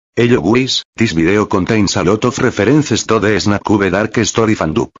Hello guys, this video contains a lot of references to the Snack Dark Story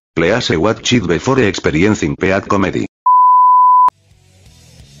Fandub. Please watch it before experiencing bad comedy.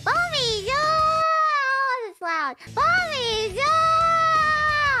 Mommy, no! That's loud. Mommy, no!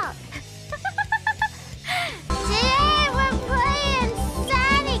 Today we're playing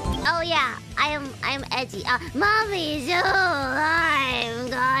Sonic. Oh yeah, I'm edgy. Mommy, no! I'm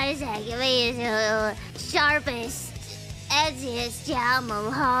Koseki Bijou, sharpest, edgiest jam of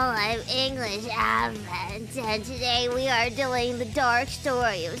all of English advent, and today we are doing the dark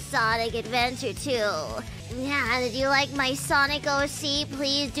story of Sonic Adventure 2. Yeah, did you like my Sonic OC?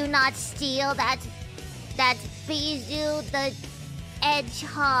 Please do not steal. That's Bijou the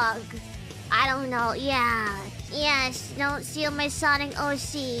Hedgehog. I don't know. Yeah. Yes, don't steal my Sonic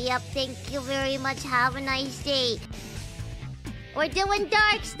OC. Yep, thank you very much. Have a nice day. We're doing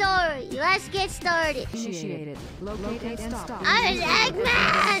Dark Story. Let's get started. Initiated. Locate and stop. I'm an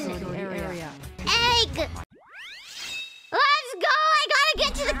Eggman! Egg! Let's go! I gotta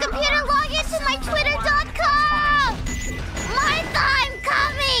get to the computer, log into my Twitter.com! Martha, I'm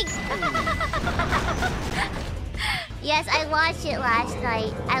coming! Yes, I watched it last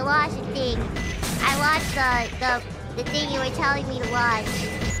night. I watched the thing. I watched the thing you were telling me to watch.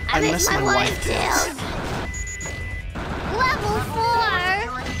 I miss my wife too! Level 4!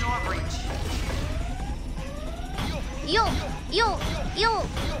 Yo!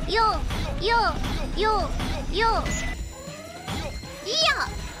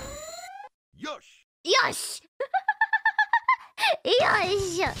 Yeah! Yosh! Yosh!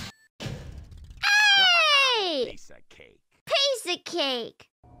 Yosh! Hey! Piece of cake. Piece of cake!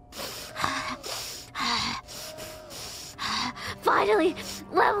 Finally!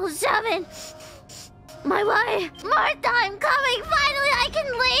 Level 7! My wife! Martha, I'm coming! Finally, I can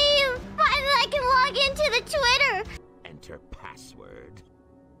leave! Finally, I can log into the Twitter! Enter password.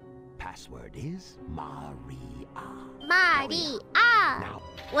 Password is Maria. Maria! Now,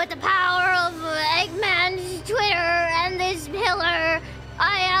 With the power of Eggman's Twitter and this pillar,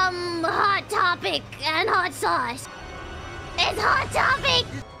 I am Hot Topic and Hot Sauce. It's Hot Topic!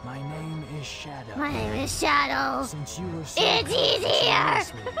 My name is Shadow. My name is Shadow. Since you were so It's kind easier!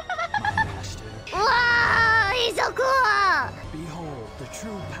 to me, my master, Whoa! He's so cool! behold the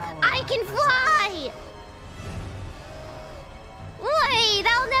true power. I can fly! Wait,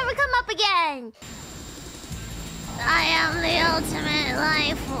 that'll never come up again! I am the ultimate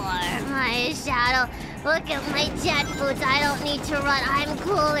life form, my Shadow. Look at my jet boots, I don't need to run. I'm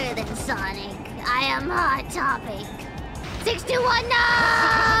cooler than Sonic. I am Hot Topic. 621,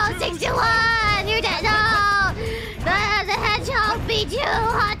 no! 621, you're dead, no! The hedgehog beat you!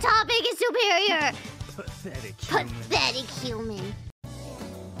 Hot Topic is superior! Pathetic. Pathetic human.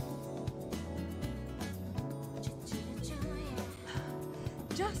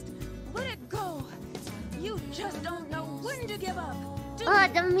 Just let it go. You just don't know when to give up. Oh,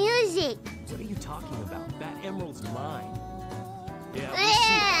 the music! what are you talking about? That emerald's mine. Yeah,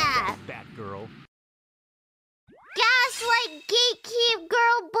 Yeah! Bat girl. Gaslight gatekeep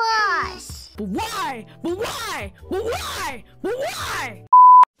girl boss! But why? But why? But why? But why?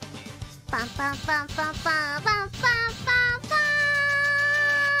 Bum, bum, bum, bum, bum, bum, bum, bum, bum.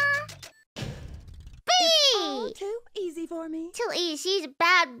 All Beep! too easy for me. Too easy. She's a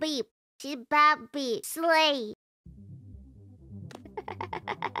bad beep. She's a bad beep. Slay.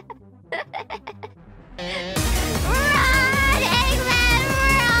 Run, Eggman,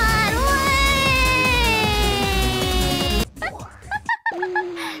 run!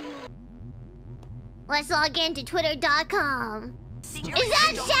 Wait! Let's log into Twitter.com. Is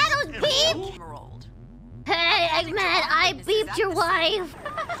that Shadow's beep? Hey, Eggman, I beeped your wife.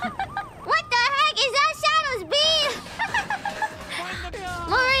 What the heck? Is that Shadow's beep?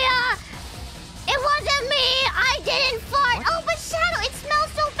 Maria! It wasn't me! I didn't fart! Oh, but Shadow, it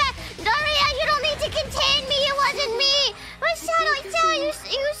smells so bad! Maria, you don't need to contain me! It wasn't me! But Shadow, I tell you,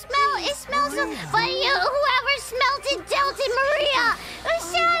 you smell, it smells so... But you, whoever smelled it, dealt it, Maria! But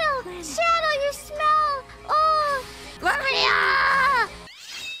Shadow, you smell... Oh, Maria!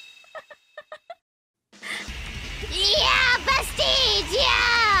 Yeah, besties,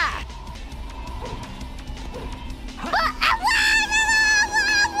 yeah!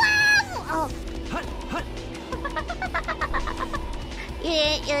 Oh.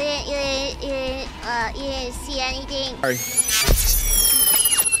 You didn't see anything. Sorry.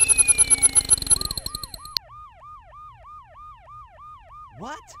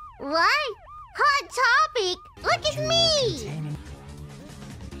 What? What? Hot Topic? Look at me!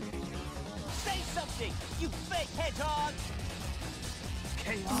 Say something, you fake hedgehog!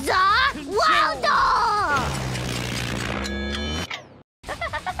 The Wild Dog!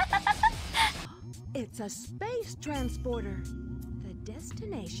 It's a space transporter. The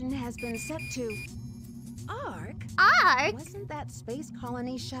destination has been set to Ark. Ark? Wasn't that space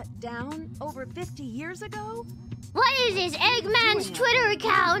colony shut down over 50 years ago? What is this Eggman's Twitter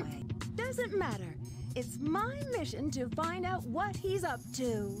account? Doesn't matter. It's my mission to find out what he's up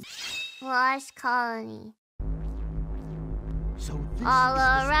to. Lost Colony. So this All is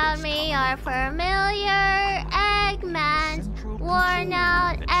the around space me colony. are familiar Eggmans. Central Worn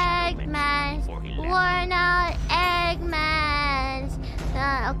out control that Shadow Eggmans. mentioned before he left. Worn out Eggmans.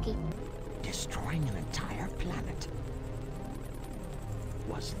 Okay. Destroying an entire planet.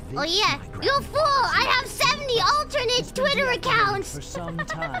 Was this Oh yeah, my you fool! I have 70 alternate It's been Twitter deactivated accounts! for some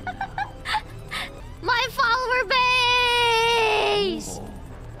time now. My follower base!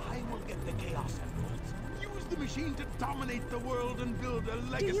 I will get the Chaos Emeralds. Use the machine to dominate the world and build a Do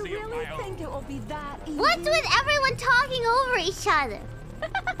legacy you of really my think own. it will be that easy? What's with everyone talking over each other?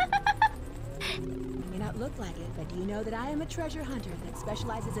 It may not look like it, but do you know that I am a treasure hunter that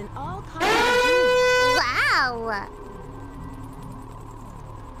specializes in all kinds of jewels? Wow!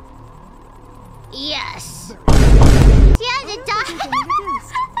 Yes! She has a diamond!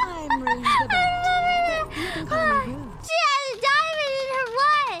 Introduced. I'm Rouge the Bat. You can call me Rouge. She has a diamond in her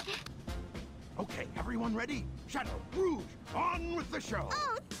what? Okay, everyone ready? Shadow, Rouge, on with the show.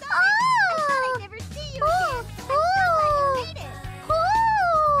 Oh! I'd never see you again. I'm so glad you made it.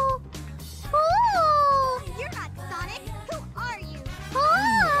 You're not Sonic. Who are you?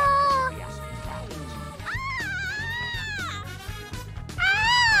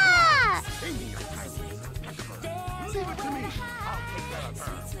 Yes, Amy, your tiny expert. Leave it to me. I'll take care of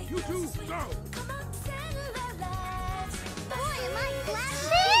her. You two, go. Boy, am I glad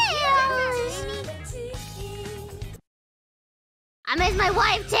I miss my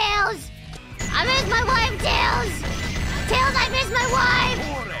wife, Tails! I miss my wife, Tails! Tails, I miss my wife!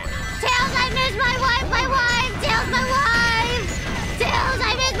 Tails, I miss my wife, my wife! Tails, my wife! Tails,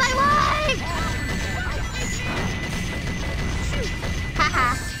 I miss my wife!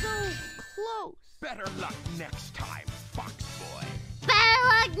 Haha. So close. Better luck next time, Fox Boy. Better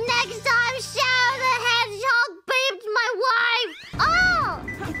luck next time, Shadow the Hedgehog beeped my wife! Oh!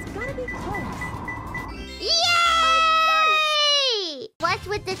 It's gotta be close. Yay! What's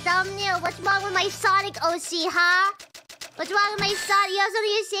with the thumbnail? What's wrong with my Sonic OC, huh? What's wrong with my Sonic? You have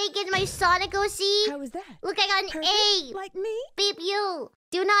something to say against my Sonic OC? How was that? Look, I got an Perfect? A! Like me? Beep you!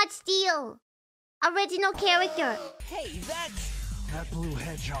 Do not steal! Original character. Hey, that's that blue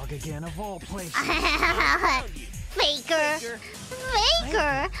hedgehog again, of all places. Faker!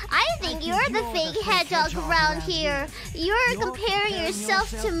 Faker! I think you're the fake hedgehog around here. You're comparing yourself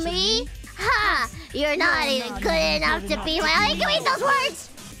to me? Ha! You're not even good enough to be my... I can read those words!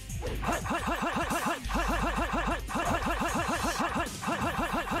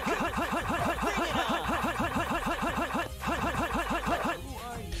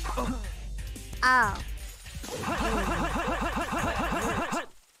 Oh.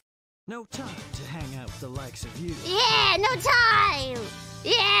 No time to hang out with the likes of you. Yeah, no time!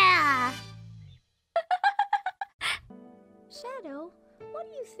 Yeah! Shadow, what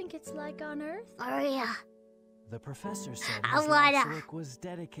do you think it's like on Earth? Maria, The professor said I his life's wanna- work was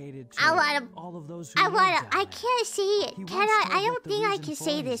dedicated to I wanna- all of those who I lived wanna... down I there. can't say it. He Can once I? said I that don't the think I reason can for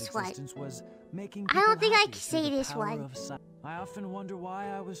say his this one. existence was making I don't people think I happy can through say the this power one. of I often wonder why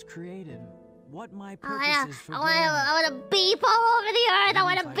I was created. What my I purpose is for being. wanna beep all over the earth. I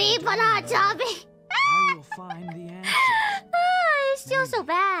wanna beep on Hot Topic. I will find the answers. It's still so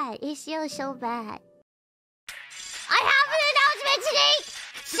bad. It's still so bad. I have an announcement today.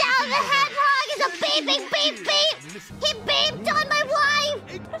 Shadow the Hedgehog is a beeping beep beep. He beeped on my wife.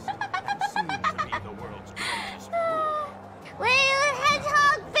 Soon to be the world's greatest ruler. Wait, the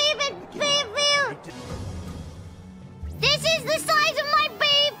hedgehog beep and beep beep. This is the size of my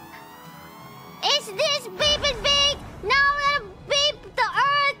beep. It's this beep and big. Now I'm gonna beep the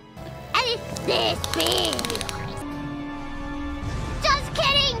earth, and it's this big. Just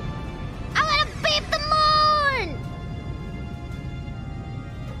kidding. I'm gonna beep the moon.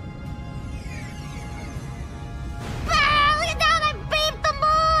 Ah, look at that! I beeped the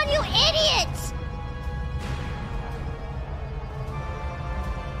moon, you idiots!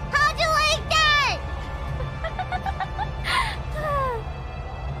 How'd you like that?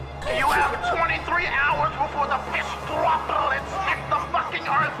 You have 23 hours before the fish drop and hit the fucking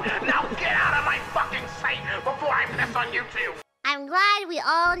earth. Now get out of my fucking sight before I piss on you too. I'm glad we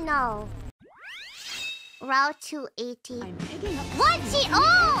all know. Route 280. I'm picking up. What's he?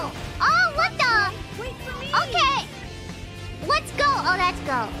 Oh! Oh, what the? Wait for me! Okay. Let's go. Oh, let's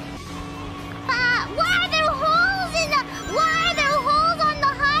go. Why are there holes in the... Why are there holes on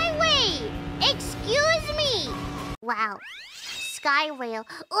the highway? Excuse wow. Sky rail.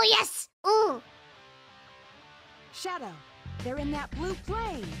 Oh, yes! Ooh! Shadow, they're in that blue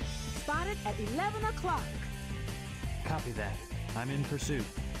plane. Spotted at 11 o'clock. Copy that. I'm in pursuit.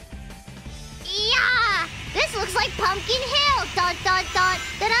 Yeah! This looks like Pumpkin Hill! Dun dun dun!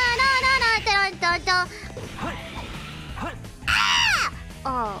 Dun dun dun dun dun dun! Ah!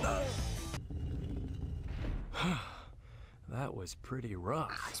 Oh. That was pretty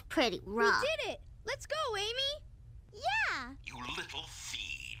rough. It's pretty rough. We did it! Let's go, Amy! Yeah! You little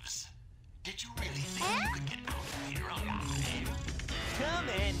thieves. Did you really think you could get out here alive? Come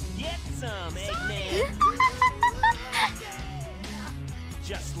and get some, Eggman.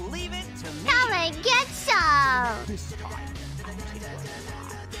 Just leave it to me. Come and get some! This time, I'll take what you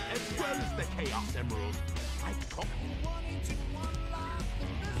have, as well as the Chaos Emerald. I promise.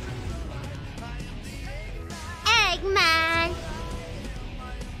 Eggman!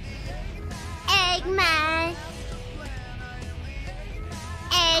 Eggman!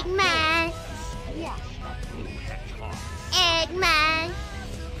 Eggman! Eggman!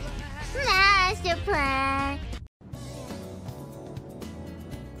 Master plan!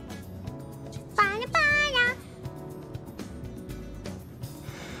 Bana bana!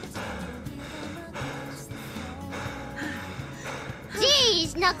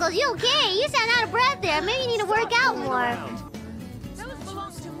 Jeez, Knuckles, you okay? You sound out of breath there. Maybe you need to work out more. Those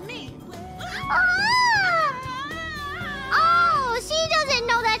belong to me! Ah! Oh, she doesn't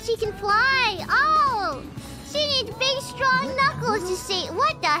know that she can fly. Oh, she needs big, strong Knuckles to see.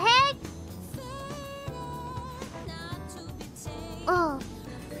 What the heck? Oh,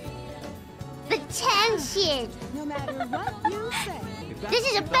 the tension. No matter what you say. This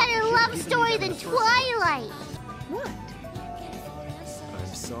is a better love story than Twilight. What?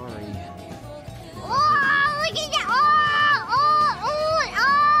 I'm sorry. Oh, look at that. Oh,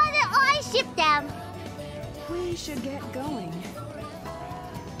 I shipped them. We should get going.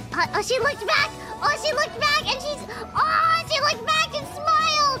 Oh, she looked back. Oh, she looked back and she's... Oh, she looked back and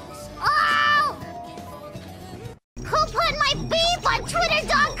smiled. Oh! Who put my beep on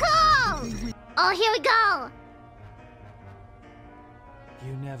Twitter.com? Oh, here we go.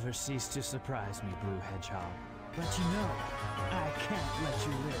 You never cease to surprise me, Blue Hedgehog. But you know, I can't let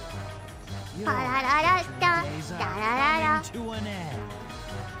you live. Your Da-da-da-da-da, adventuring days are da-da-da-da. coming to an end.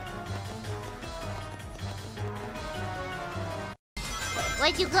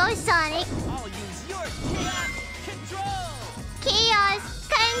 Where'd you go, Sonic? I'll use your chaos control. Chaos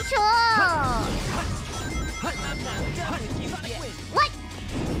control. I'm not done with you yet. What?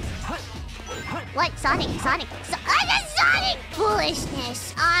 What? Sonic? I got Sonic!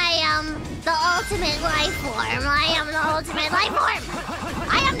 Foolishness. I am the ultimate life form. I am the ultimate life form.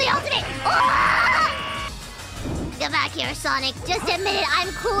 I am the ultimate. Ah! Get back here, Sonic. Just admit it.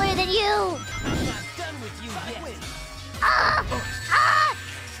 I'm cooler than you. I'm not done with you yet.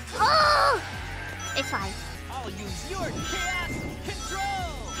 Oh! It's fine. I'll use your chaos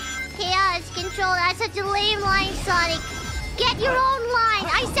control. Chaos control. That's such a lame line, Sonic. Get your own line.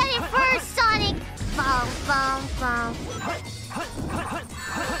 I said it first, Sonic. Bum, bum, bum.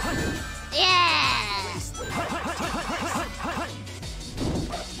 Yeah.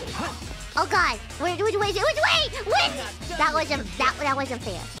 Oh God! Wait! That wasn't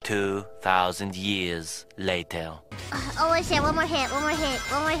fair. 2,000 years later. Oh shit! One more hit!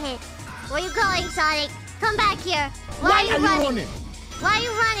 Where you going, Sonic? Come back here! Why are you running? Why are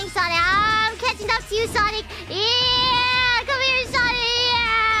you running, Sonic? I'm catching up to you, Sonic! Yeah! Come here, Sonic!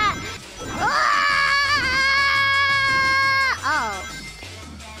 Yeah! Ah! Oh.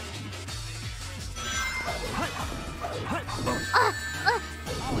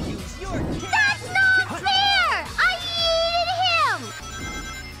 I'll use your chaos. That's not fair! I yeeted him!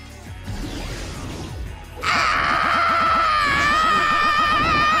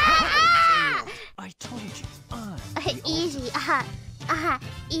 I told you,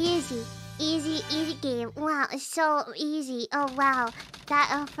 Easy, easy game. Wow, it's so easy. Oh wow,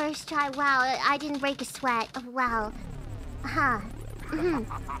 that first try. Wow, I didn't break a sweat. Oh, wow.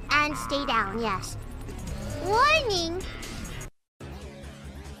 And stay down. Yes. Warning.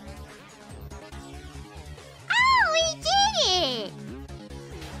 Oh, we did it!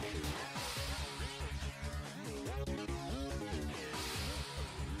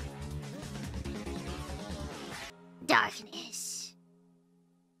 Darkness.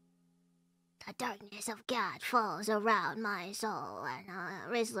 The darkness of God falls around my soul, and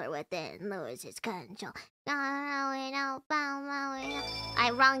Rizzler within loses control.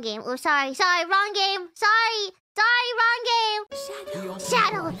 Wrong game. Oh, sorry, wrong game. Sorry. Sorry, wrong game.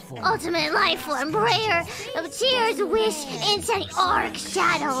 Shadow, ultimate life form, prayer of tears, wish, insane arc,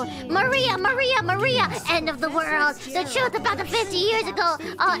 shadow. Maria, Maria, Maria, end of the world. The truth about the 50 years ago,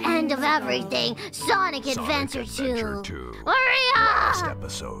 end of everything. Sonic Adventure 2. Maria! Next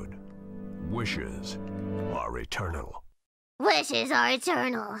episode. Wishes are eternal. Wishes are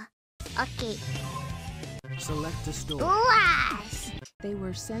eternal. Okay. Select a store. Last. They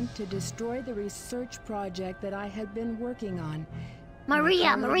were sent to destroy the research project that I had been working on.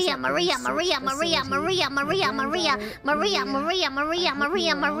 Maria, Maria, Maria, Maria, Maria, Maria, Maria, Maria, Maria, Maria, Maria, Maria,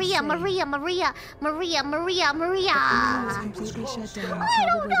 Maria, Maria, Maria, Maria, Maria, Maria. Completely shut down. I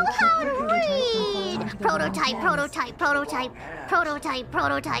don't know how to read. Prototype, prototype, prototype, prototype,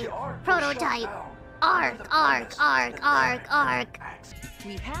 prototype, prototype. Arc, arc, arc, arc, arc.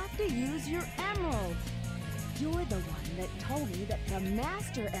 We have to use your emerald. You're the one that told me that the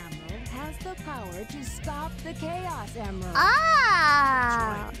Master Emerald has the power to stop the Chaos Emerald.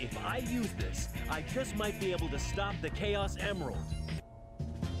 Ah! Right. If I use this, I just might be able to stop the Chaos Emerald.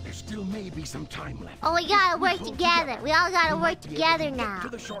 There still may be some time left. Oh, we gotta work together. We all gotta work together now. To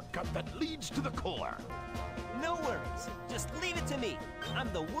the shortcut that leads to the core. No worries. Just leave it to me.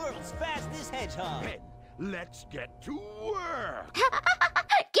 I'm the world's fastest hedgehog. Then, let's get to work.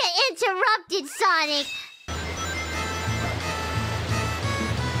 Get interrupted, Sonic.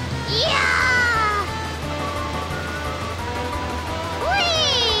 Yeah!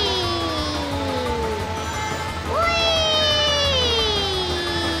 Whee!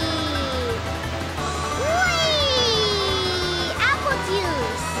 Whee! Apple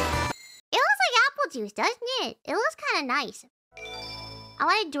juice. It looks like apple juice, doesn't it? It looks kind of nice. I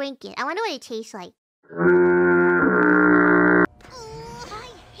want to drink it. I wonder what it tastes like. I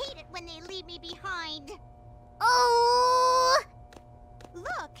hate it when they leave me behind. Oh!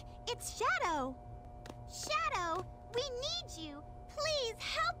 Look, it's Shadow. Shadow, we need you. Please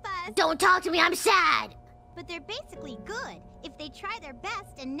help us. Don't talk to me, I'm sad. But they're basically good if they try their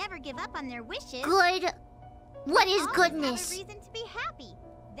best and never give up on their wishes. Good? What is Always goodness? Have a reason to be happy.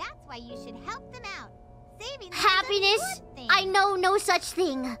 That's why you should help them out. Saving them Happiness? is a good thing. I know no such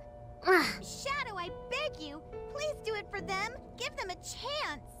thing. Shadow, I beg you. Please do it for them. Give them a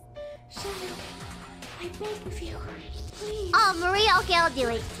chance. Shadow, I beg of you, please. Oh, Maria, okay, I'll do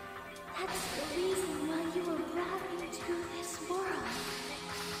it. That's the reason why you were brought into this world.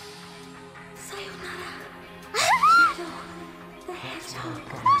 Sayonara. Shadow, the hedgehog.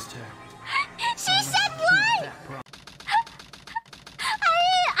 Promised her. She said what?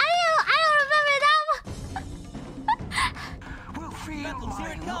 I don't remember that one. We'll feel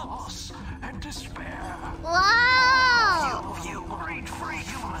my loss and despair. Whoa! You great freak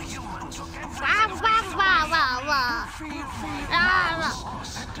humans will get Wow, wow, wow, wow, wow. feel my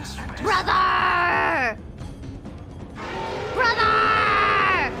loss and despair. Brother!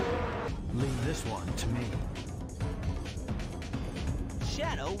 Brother! Leave this one to me.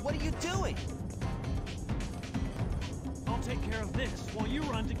 Shadow, what are you doing? I'll take care of this while you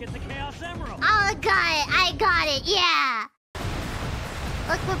run to get the Chaos Emerald. Oh, I got it, yeah.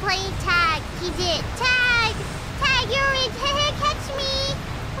 Look, we're playing tag. He did. Tag! Tag, you're in. Catch me!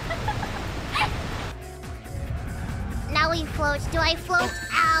 Now we float. Do I float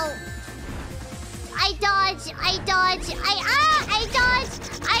out? I dodge. I dodge. I dodge.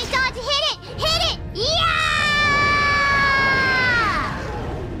 I dodge. Hit it! Hit it! Yeah!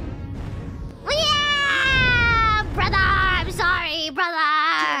 Yeah! Brother! I'm sorry,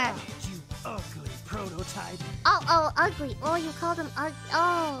 brother! You ugly prototype. Oh, ugly. Oh, you called him ugly.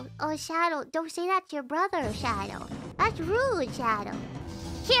 Oh, Shadow. Don't say that to your brother, Shadow. That's rude, Shadow.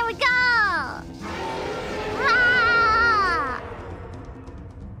 Here we go! Ah!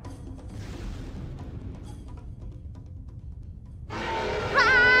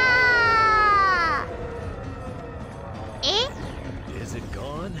 Ah! Eh? Is it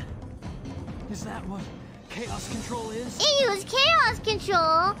gone? Is that what chaos control is? It used chaos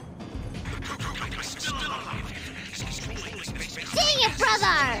control. Dang it,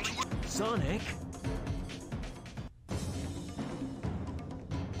 brother! Sonic?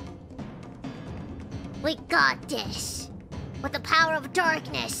 We got this. With the power of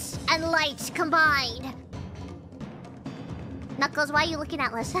darkness and lights combined. Knuckles, why are you looking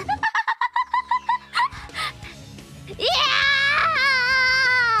at us? Yeah!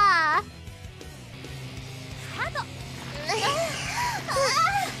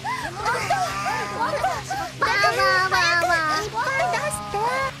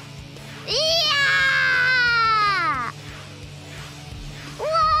 Yeah! Whoa!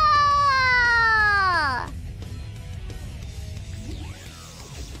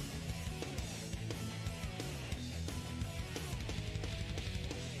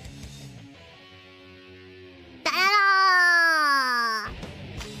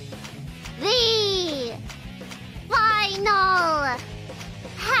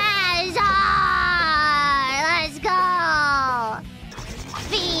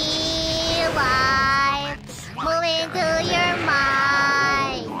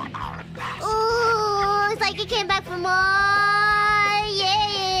 Saki came back for more.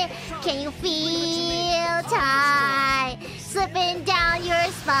 Yeah. Can you feel time slipping down your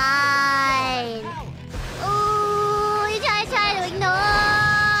spine? Ooh, you try to ignore.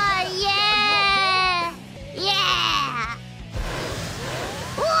 Yeah. Yeah.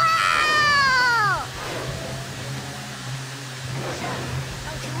 Wow.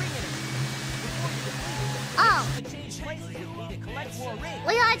 Oh.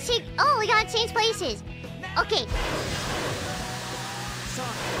 We gotta change places. Okay.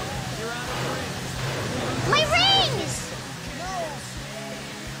 My rings!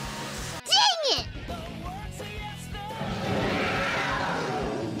 Dang it!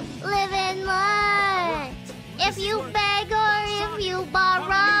 Live and learn. If you beg or if you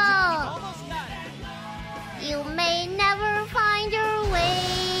borrow, you may never find your way.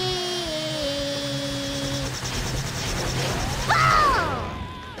 Boom!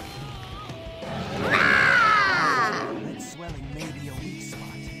 That swelling may be a weak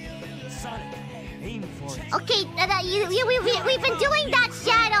spot. Sonic, aim for it. Okay, we've been doing that,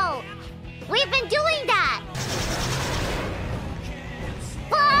 Shadow. We've been doing that.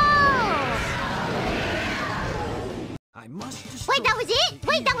 Whoa! I must Wait, that was it?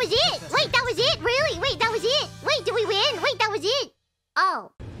 Wait, that was it? Wait, that was it? Really? Wait, that was it? Wait, did we win? Wait, that was it?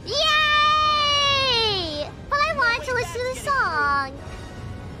 Oh. Yay! But I wanted to listen to the song.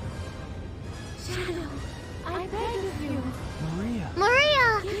 Shadow, I beg of you.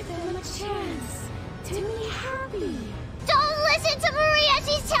 Maria! Give them a chance to be happy. Don't listen to Maria!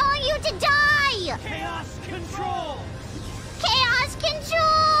 She's telling you to die! Chaos control! Chaos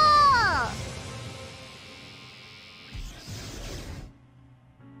control!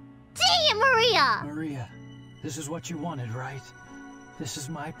 Dang it, Maria! Maria, this is what you wanted, right? This is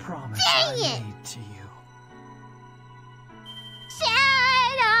my promise Dang I it! made to you. Shadow!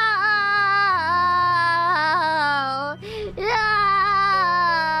 No!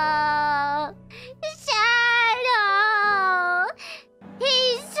 Shadow!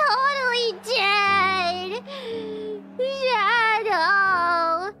 He's totally dead!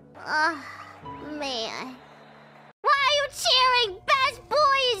 Shadow! Man. Why are you cheering? Best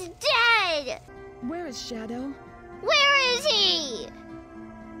boy is dead! Where is Shadow? Where is he?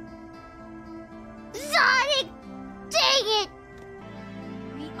 Sonic! Dang it!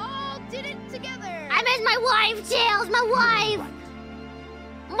 We all did it together. I miss my wife, Tails! My wife!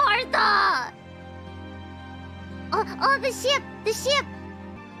 Martha! Oh, the ship! The ship!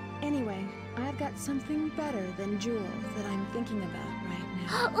 Anyway, I've got something better than jewels that I'm thinking about right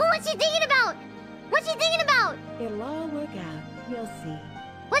now. What's he thinking about? What's he thinking about? It'll all work out. You'll see.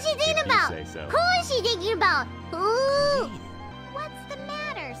 What's he thinking about? say so. Who is he thinking about? Ooh! What's the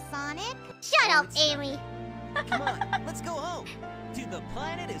matter, Sonic? Shut up, Amy. Come on, let's go home. To the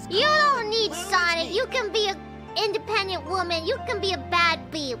planet is You cold don't and need blue as Sonic. me. You can be an independent woman. You can be a bad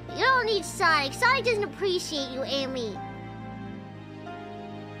beep. You don't need Sonic. Sonic doesn't appreciate you, Amy.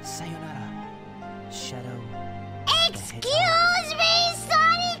 Sayonara, Shadow. Excuse me,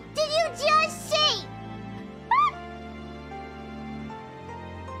 Sonic? Did you just say?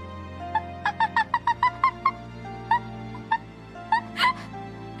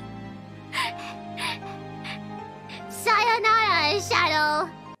 Sayonara, Shadow.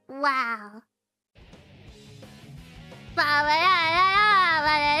 Wow. Ba-ba-da-da-da,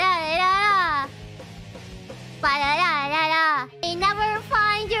 ba-da-da-da-da. Ba-da-da-da-da. You never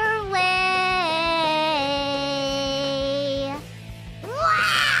find your way.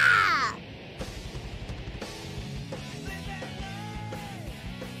 Wow!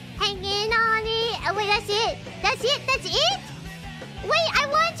 Hanging on it. Oh, wait, that's it. That's it. That's it? Wait, I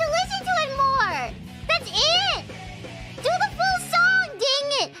wanted to listen to it more. That's it. Do the full song.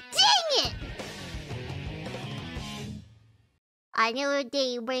 Dang it. Dang it. A new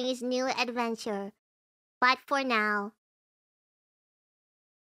day brings new adventure. But for now,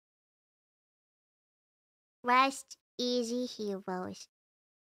 rest easy, heroes.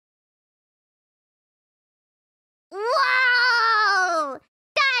 Whoa!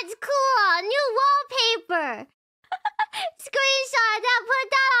 That's cool! New wallpaper! Screenshot that, put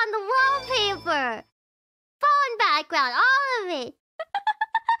that on the wallpaper! Phone background, all of it!